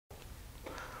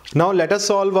Now let us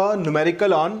solve a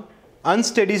numerical on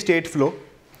unsteady state flow.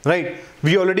 Right,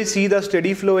 we already see the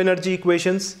steady flow energy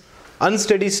equations,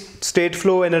 unsteady state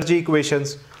flow energy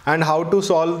equations, and how to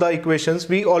solve the equations.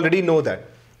 We already know that.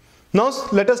 Now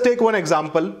let us take one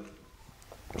example.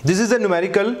 This is a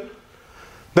numerical.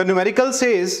 The numerical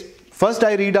says, first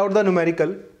I read out the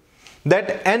numerical,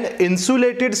 that an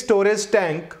insulated storage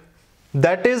tank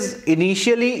that is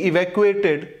initially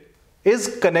evacuated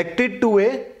is connected to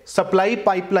a supply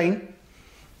pipeline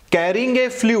carrying a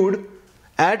fluid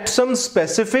at some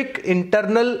specific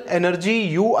internal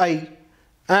energy Ui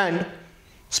and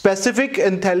specific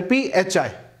enthalpy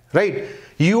Hi. Right?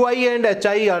 Ui and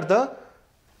Hi are the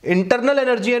internal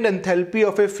energy and enthalpy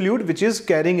of a fluid which is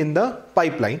carrying in the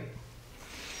pipeline.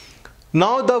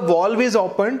 Now the valve is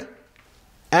opened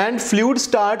and fluid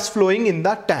starts flowing in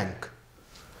the tank.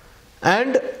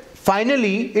 And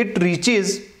finally it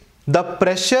reaches the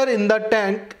pressure in the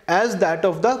tank as that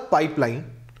of the pipeline.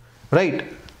 Right?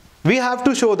 We have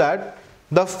to show that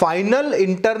the final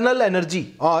internal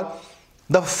energy or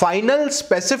the final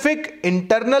specific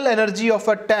internal energy of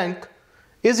a tank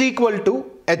is equal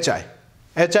to Hi.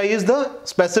 Hi is the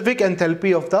specific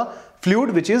enthalpy of the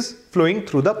fluid which is flowing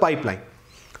through the pipeline.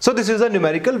 So this is a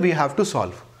numerical we have to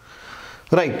solve.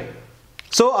 Right.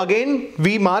 So again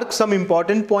we mark some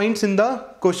important points in the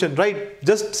question. Right.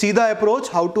 Just see the approach,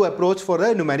 how to approach for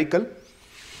a numerical.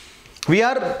 We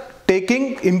are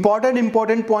taking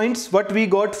important points what we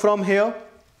got from here.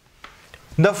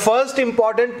 The first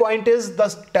important point is the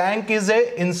tank is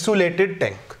a insulated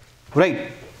tank.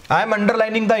 Right. I am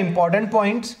underlining the important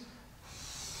points.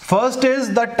 First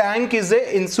is the tank is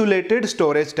a insulated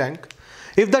storage tank.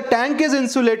 If the tank is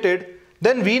insulated,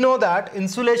 then we know that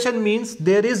insulation means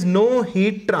there is no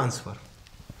heat transfer.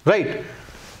 Right.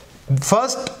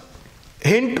 First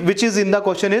hint which is in the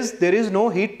question is there is no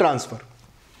heat transfer.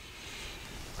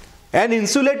 An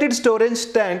insulated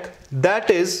storage tank that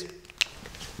is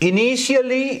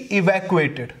initially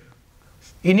evacuated.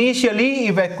 Initially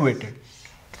evacuated.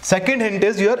 Second hint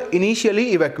is you are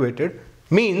initially evacuated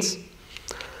means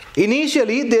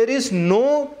initially there is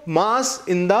no mass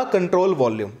in the control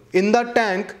volume. In the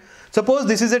tank, suppose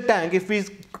this is a tank, if we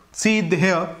see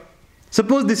here,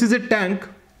 suppose this is a tank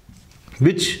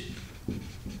which,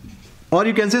 or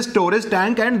you can say storage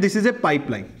tank, and this is a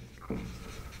pipeline.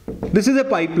 This is a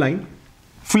pipeline.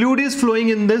 Fluid is flowing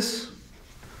in this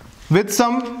with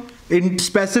some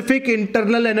specific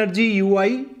internal energy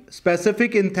Ui,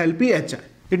 specific enthalpy Hi.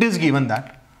 It is given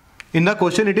that. In the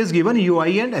question it is given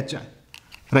Ui and Hi.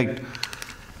 Right.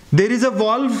 There is a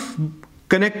valve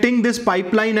connecting this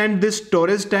pipeline and this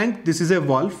storage tank. This is a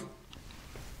valve.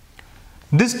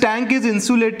 This tank is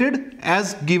insulated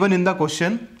as given in the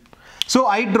question. So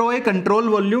I draw a control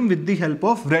volume with the help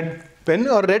of red pen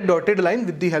or red dotted line.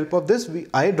 With the help of this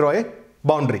I draw a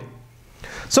boundary.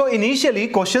 So initially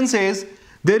question says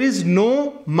there is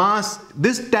no mass.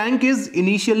 This tank is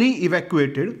initially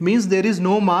evacuated means there is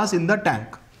no mass in the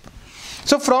tank.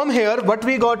 So from here what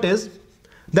we got is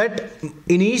that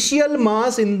initial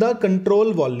mass in the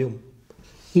control volume,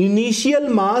 initial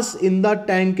mass in the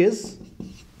tank is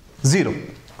 0.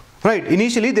 Right.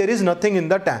 Initially there is nothing in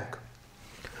the tank.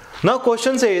 Now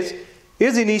question says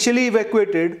is initially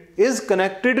evacuated is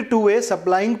connected to a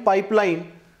supplying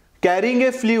pipeline carrying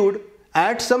a fluid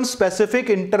at some specific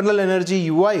internal energy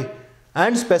Ui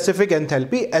and specific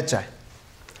enthalpy Hi.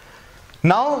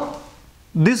 Now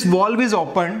this valve is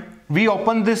opened. We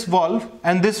open this valve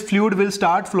and this fluid will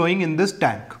start flowing in this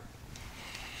tank.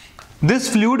 This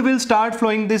fluid will start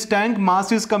flowing this tank.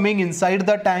 Mass is coming inside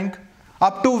the tank.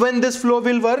 Up to when this flow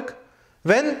will work?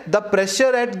 When the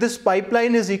pressure at this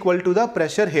pipeline is equal to the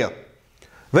pressure here.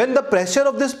 When the pressure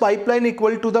of this pipeline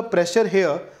equal to the pressure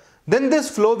here, then this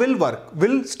flow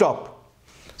will stop.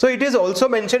 So it is also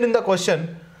mentioned in the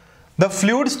question, the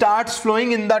fluid starts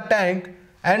flowing in the tank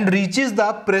and reaches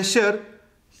the pressure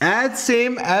as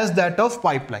same as that of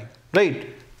pipeline.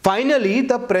 Right. Finally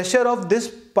the pressure of this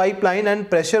pipeline and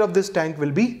pressure of this tank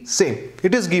will be same.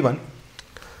 It is given.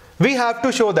 We have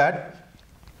to show that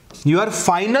your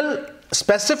final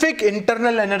specific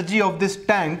internal energy of this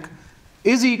tank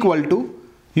is equal to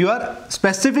your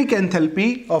specific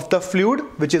enthalpy of the fluid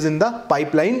which is in the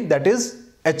pipeline, that is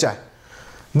Hi.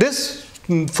 This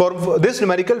for this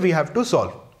numerical we have to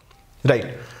solve.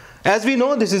 Right. As we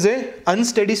know this is a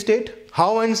unsteady state.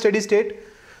 How unsteady state?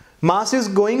 Mass is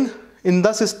going in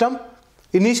the system.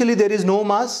 Initially there is no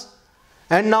mass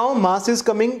and now mass is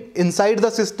coming inside the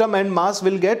system and mass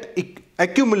will get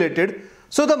accumulated.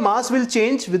 So the mass will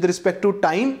change with respect to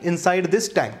time inside this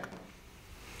tank.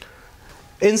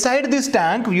 Inside this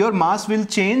tank your mass will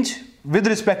change with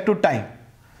respect to time.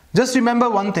 Just remember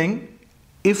one thing.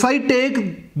 If I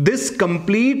take this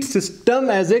complete system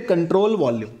as a control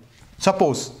volume,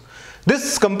 suppose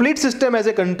this complete system as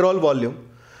a control volume,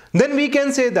 then we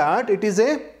can say that it is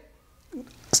a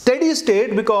steady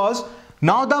state, because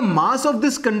now the mass of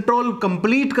this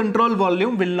complete control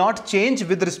volume will not change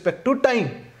with respect to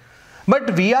time.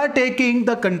 But we are taking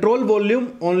the control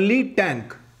volume only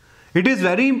tank. It is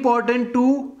very important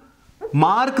to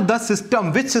mark the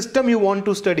system, which system you want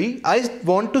to study. I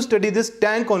want to study this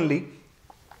tank only.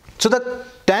 So the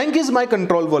tank is my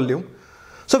control volume.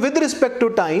 So with respect to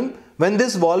time, when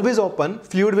this valve is open,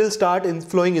 fluid will start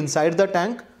flowing inside the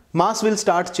tank. Mass will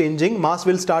start changing, mass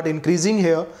will start increasing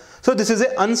here. So this is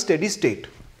an unsteady state.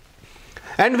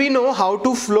 And we know how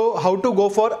to go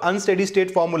for unsteady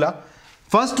state formula.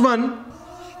 First one,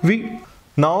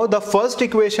 now the first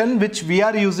equation which we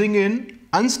are using in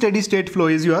unsteady state flow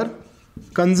is your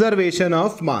conservation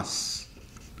of mass.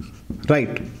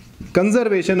 Right,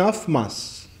 conservation of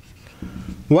mass.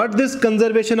 What this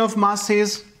conservation of mass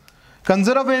says?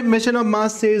 Conservation of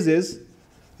mass says is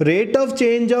rate of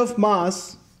change of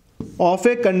mass of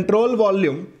a control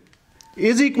volume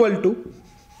is equal to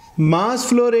mass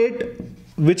flow rate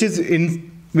which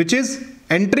is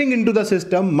entering into the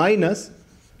system minus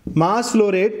mass flow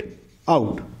rate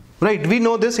out. Right, we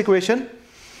know this equation.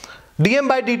 dm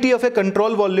by dt of a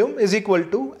control volume is equal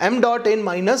to m dot in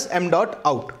minus m dot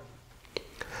out.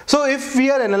 So if we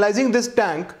are analyzing this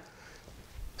tank,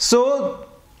 so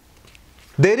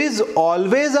there is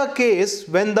always a case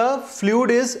when the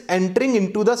fluid is entering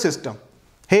into the system.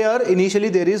 Here initially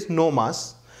there is no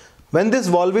mass. When this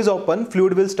valve is open,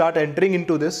 fluid will start entering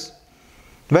into this.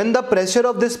 When the pressure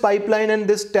of this pipeline and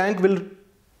this tank will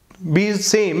be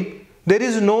same, there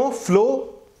is no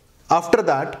flow after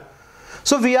that.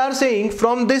 So we are saying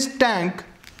from this tank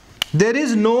there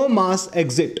is no mass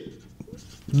exit.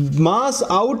 Mass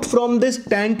out from this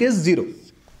tank is 0.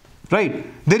 Right?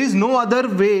 There is no other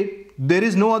way, there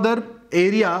is no other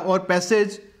area or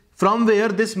passage from where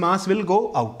this mass will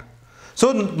go out.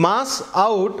 So mass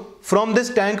out from this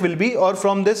tank will be, or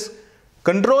from this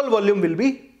control volume will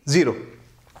be 0.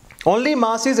 Only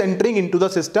mass is entering into the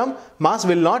system, mass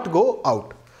will not go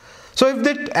out. So if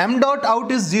that m dot out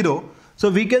is 0, so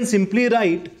we can simply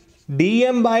write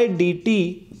dm by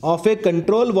dt of a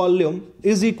control volume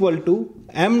is equal to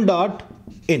m dot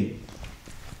in,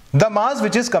 the mass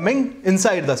which is coming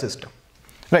inside the system.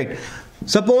 Right.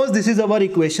 Suppose this is our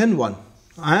equation 1.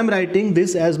 I am writing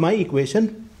this as my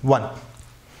equation 1.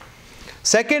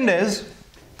 Second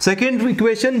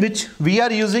equation which we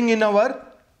are using in our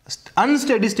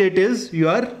unsteady state is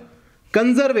your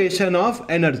conservation of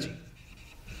energy.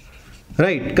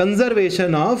 Right,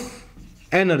 conservation of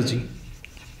energy.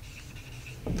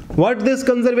 What this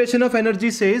conservation of energy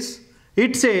says?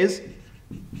 It says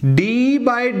d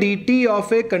by dt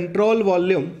of a control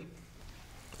volume,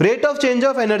 rate of change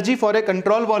of energy for a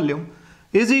control volume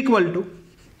is equal to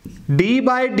d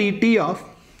by dt of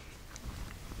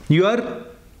your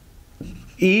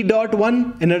E dot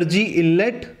 1 energy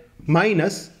inlet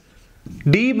minus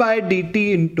d by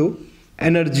dt into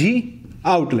energy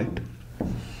outlet.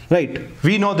 Right,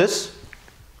 we know this.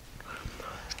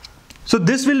 So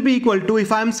this will be equal to,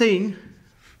 if I am saying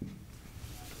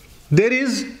there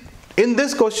is, in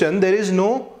this question there is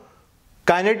no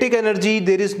kinetic energy,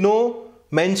 there is no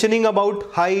mentioning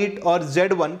about height or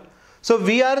Z1. So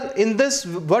we are in this,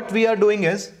 what we are doing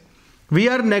is we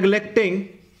are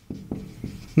neglecting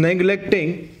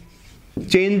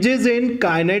changes in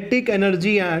kinetic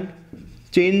energy and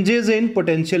changes in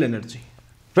potential energy.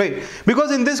 Right,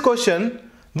 because in this question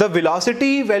the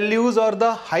velocity values or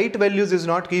the height values is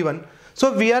not given.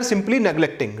 So we are simply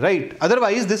neglecting, right?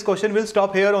 Otherwise this question will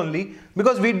stop here only,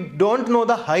 because we don't know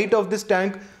the height of this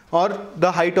tank or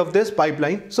the height of this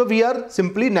pipeline. So we are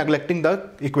simply neglecting the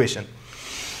equation.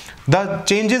 The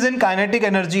changes in kinetic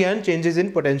energy and changes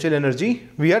in potential energy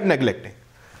we are neglecting.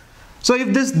 So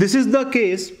if this is the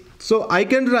case, so I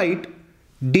can write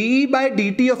d by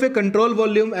dt of a control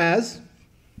volume as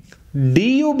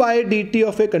du by dt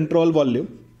of a control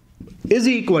volume is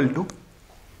equal to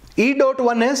E dot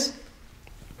 1 is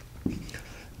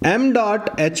m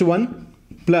dot h1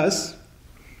 plus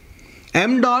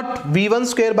m dot v1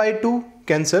 square by 2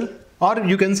 cancel, or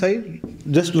you can say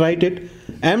just write it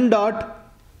m dot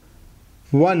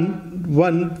 1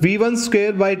 v1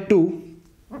 square by 2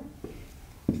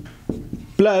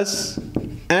 plus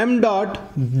m dot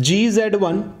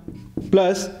gz1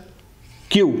 plus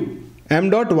q m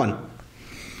dot 1.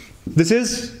 This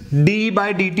is d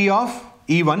by dt of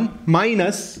E1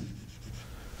 minus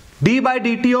d by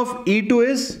dt of E2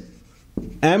 is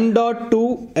m dot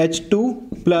 2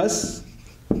 h2 plus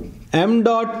m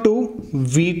dot 2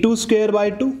 v2 square by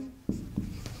 2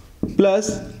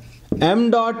 plus m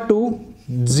dot 2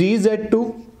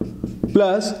 gz2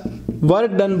 plus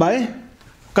work done by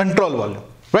control volume,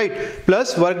 right?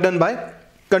 Plus work done by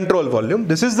control volume.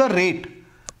 This is the rate.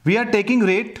 We are taking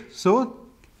rate, so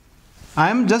I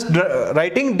am just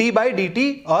writing d by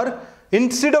dt, or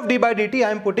instead of d by dt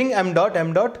I am putting m dot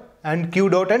and q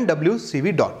dot and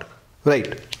wcv dot,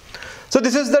 right? So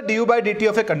this is the du by dt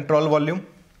of a control volume.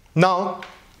 Now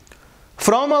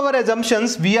from our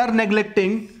assumptions we are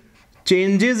neglecting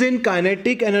changes in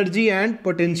kinetic energy and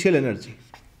potential energy,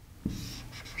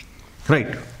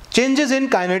 right? Changes in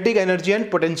kinetic energy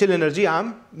and potential energy I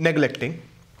am neglecting.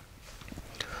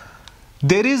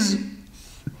 There is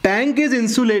tank is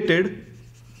insulated,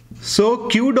 so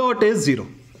q dot is 0,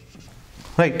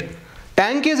 right?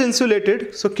 Tank is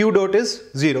insulated, so q dot is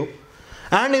 0.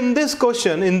 And in this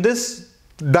question, in this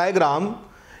diagram,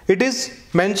 it is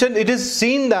mentioned, it is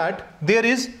seen that there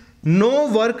is no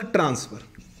work transfer.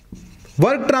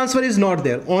 Work transfer is not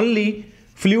there, only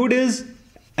fluid is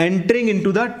entering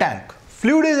into the tank.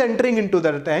 Fluid is entering into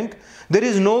the tank. There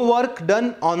is no work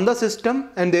done on the system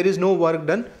and there is no work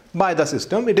done by the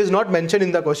system. It is not mentioned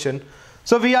in the question.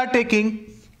 So we are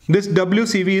taking this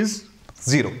WCV is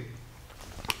 0.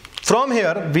 From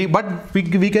here,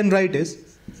 we can write is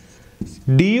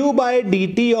du by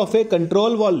dt of a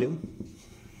control volume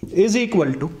is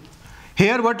equal to,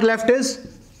 here what left is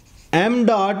m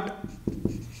dot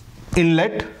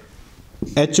inlet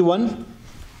H1.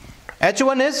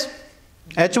 H1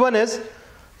 is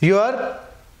your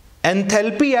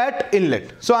enthalpy at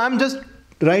inlet. So I am just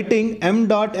writing m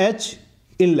dot h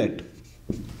inlet.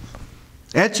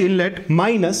 H inlet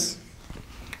minus,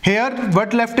 here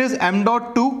what left is m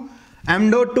dot 2.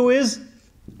 M dot 2 is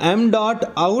m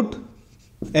dot out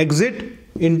exit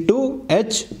into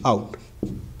h out,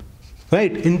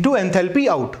 right? Into enthalpy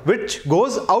out, which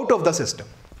goes out of the system.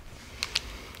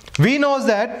 We know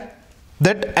that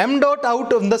m dot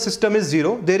out of the system is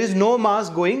 0. There is no mass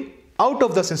going out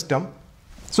of the system.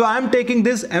 So I am taking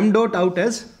this m dot out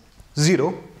as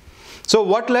 0. So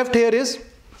what left here is,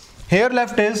 here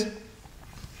left is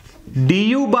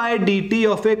du by dt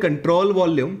of a control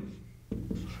volume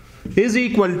is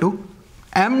equal to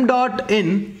m dot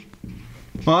in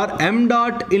or m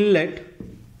dot inlet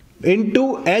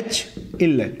into h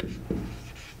inlet.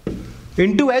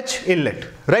 Into h inlet,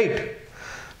 right?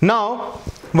 Now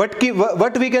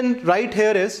what we can write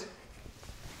here is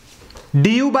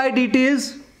du by dt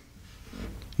is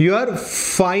your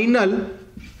final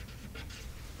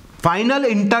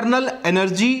internal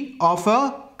energy of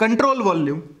a control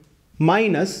volume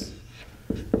minus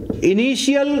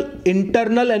initial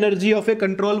internal energy of a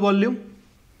control volume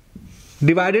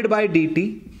divided by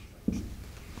dt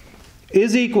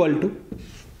is equal to,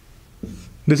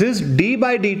 this is d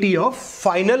by dt of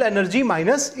final energy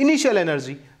minus initial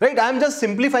energy, right? I am just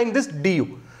simplifying this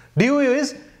du. Du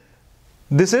is,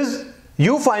 this is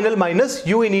u final minus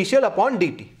u initial upon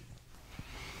dt.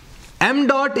 M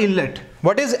dot inlet.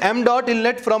 What is m dot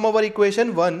inlet from our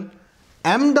equation 1?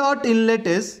 M dot inlet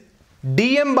is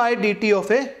dm by dt of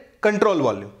a control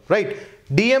volume, right?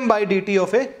 Dm by dt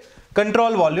of a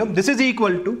control volume. This is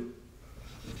equal to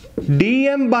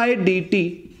dm by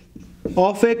dt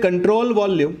of a control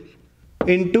volume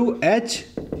into h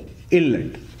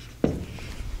inlet.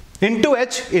 Into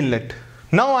h inlet.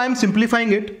 Now I am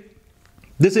simplifying it.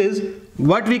 This is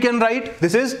what we can write.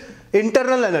 This is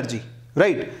internal energy,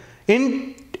 right?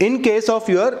 In case of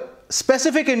your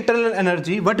specific internal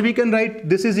energy, what we can write,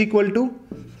 this is equal to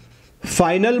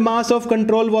final mass of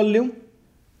control volume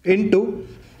into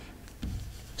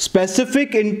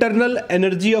specific internal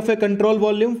energy of a control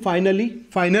volume,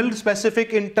 final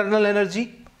specific internal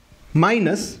energy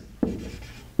minus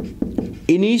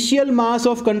initial mass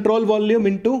of control volume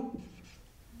into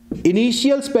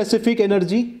initial specific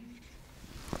energy,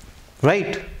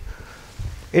 right?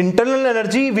 Internal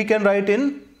energy we can write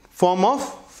in form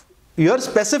of your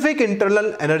specific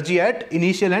internal energy at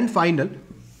initial and final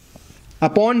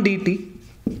upon dt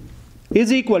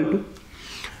is equal to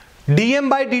dm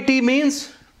by dt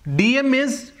means dm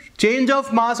is change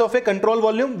of mass of a control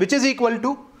volume, which is equal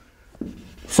to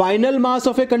final mass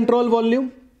of a control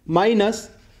volume minus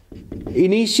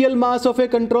initial mass of a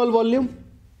control volume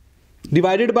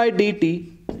divided by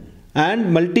dt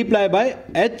and multiply by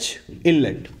h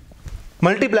inlet.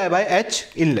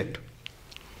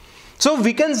 So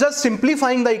we can just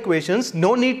simplifying the equations.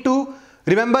 No need to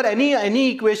remember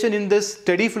any equation in this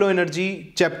steady flow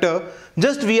energy chapter.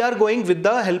 Just we are going with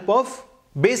the help of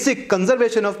basic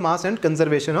conservation of mass and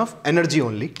conservation of energy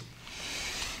only.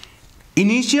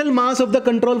 Initial mass of the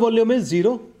control volume is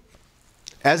 0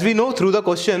 as we know through the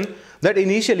question that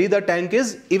initially the tank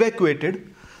is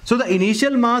evacuated. So the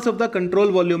initial mass of the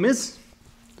control volume is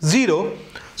 0.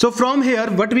 So from here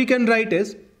what we can write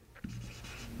is,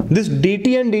 this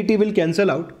dt and dt will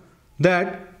cancel out,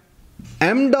 that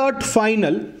m dot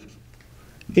final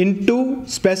into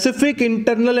specific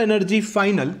internal energy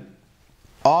final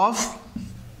of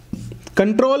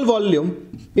control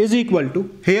volume is equal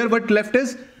to, here what left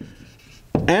is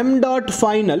m dot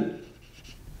final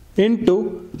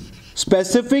into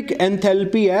specific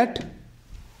enthalpy at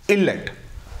inlet,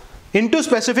 into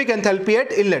specific enthalpy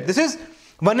at inlet. This is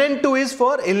 1 and 2 is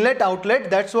for inlet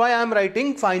outlet, that's why I am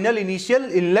writing final initial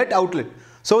inlet outlet,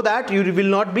 so that you will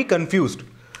not be confused,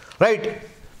 right?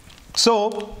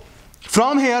 So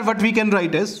from here what we can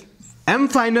write is m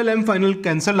final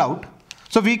cancel out,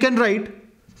 so we can write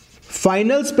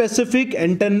final specific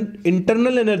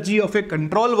internal energy of a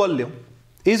control volume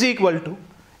is equal to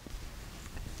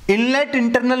inlet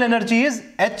internal energy is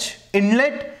H,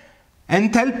 inlet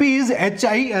enthalpy is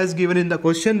HI as given in the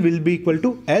question, will be equal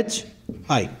to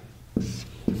HI,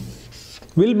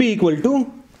 will be equal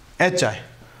to HI.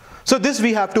 So this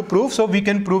we have to prove, so we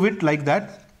can prove it like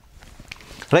that,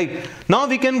 right? Now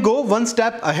we can go one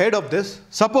step ahead of this.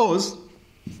 Suppose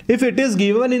if it is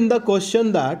given in the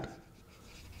question that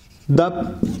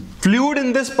the fluid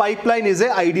in this pipeline is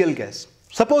a ideal gas.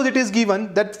 Suppose it is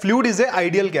given that fluid is a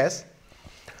ideal gas.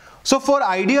 So for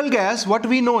ideal gas what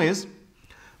we know is,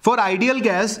 for ideal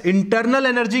gas internal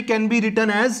energy can be written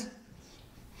as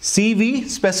CV,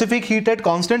 specific heat at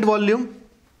constant volume,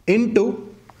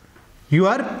 into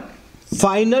your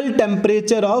final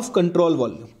temperature of control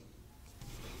volume,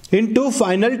 into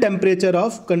final temperature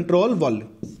of control volume,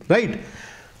 right?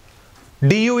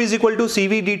 du is equal to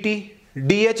CV dt,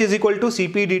 dH is equal to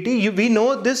Cp dt. We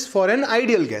know this for an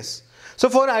ideal gas. So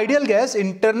for ideal gas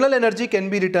internal energy can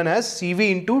be written as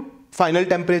Cv into final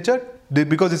temperature,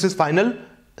 because this is final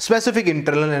specific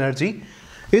internal energy,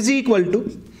 is equal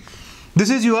to, this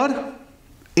is your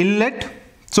inlet,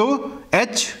 so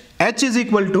H is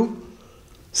equal to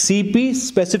Cp,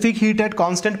 specific heat at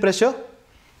constant pressure,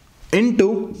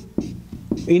 into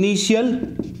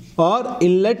initial or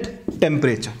inlet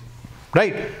temperature,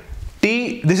 right?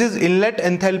 T, this is inlet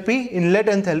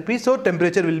enthalpy, so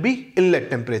temperature will be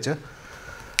inlet temperature.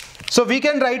 So we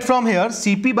can write from here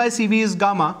Cp by Cv is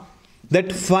gamma,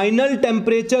 that final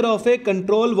temperature of a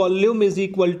control volume is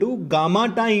equal to gamma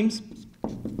times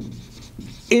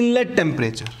inlet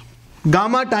temperature,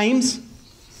 gamma times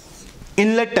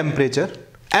inlet temperature.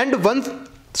 And once,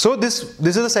 so this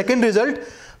is the second result,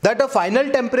 that a final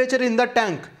temperature in the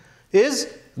tank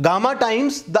is gamma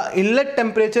times the inlet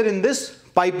temperature in this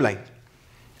pipeline.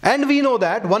 And we know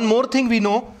that one more thing, we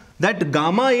know that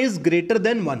gamma is greater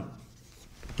than 1,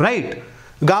 right?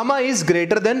 Gamma is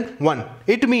greater than 1.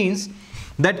 It means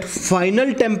that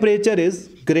final temperature is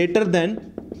greater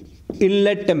than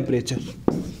inlet temperature.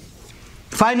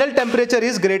 Final temperature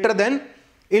is greater than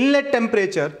inlet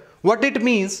temperature. What it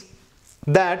means,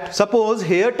 that suppose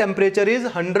here temperature is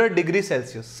 100 degrees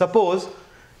Celsius. Suppose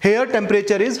here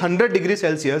temperature is 100 degrees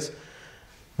Celsius.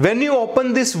 When you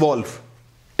open this valve,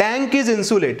 tank is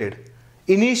insulated.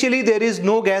 Initially there is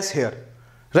no gas here,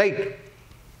 right?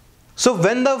 So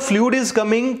when the fluid is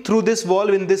coming through this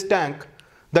valve in this tank,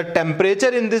 the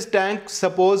temperature in this tank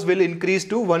suppose will increase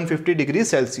to 150 degrees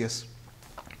Celsius.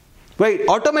 Right?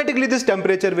 Automatically this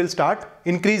temperature will start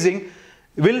increasing,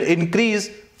 will increase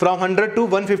from 100 to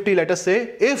 150, let us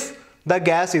say, if the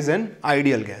gas is an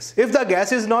ideal gas. If the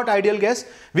gas is not ideal gas,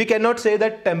 we cannot say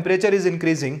that temperature is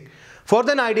increasing. For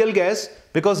the ideal gas,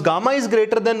 because gamma is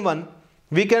greater than 1,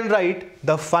 we can write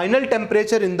the final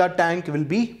temperature in the tank will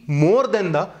be more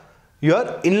than the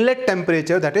your inlet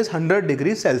temperature, that is 100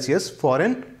 degrees Celsius for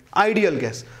an ideal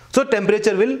gas. So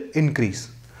temperature will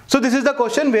increase. So this is the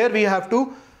question where we have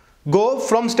to go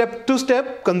from step to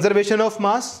step: conservation of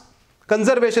mass,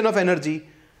 conservation of energy.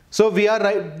 So we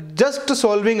are just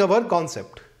solving our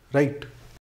concept, right?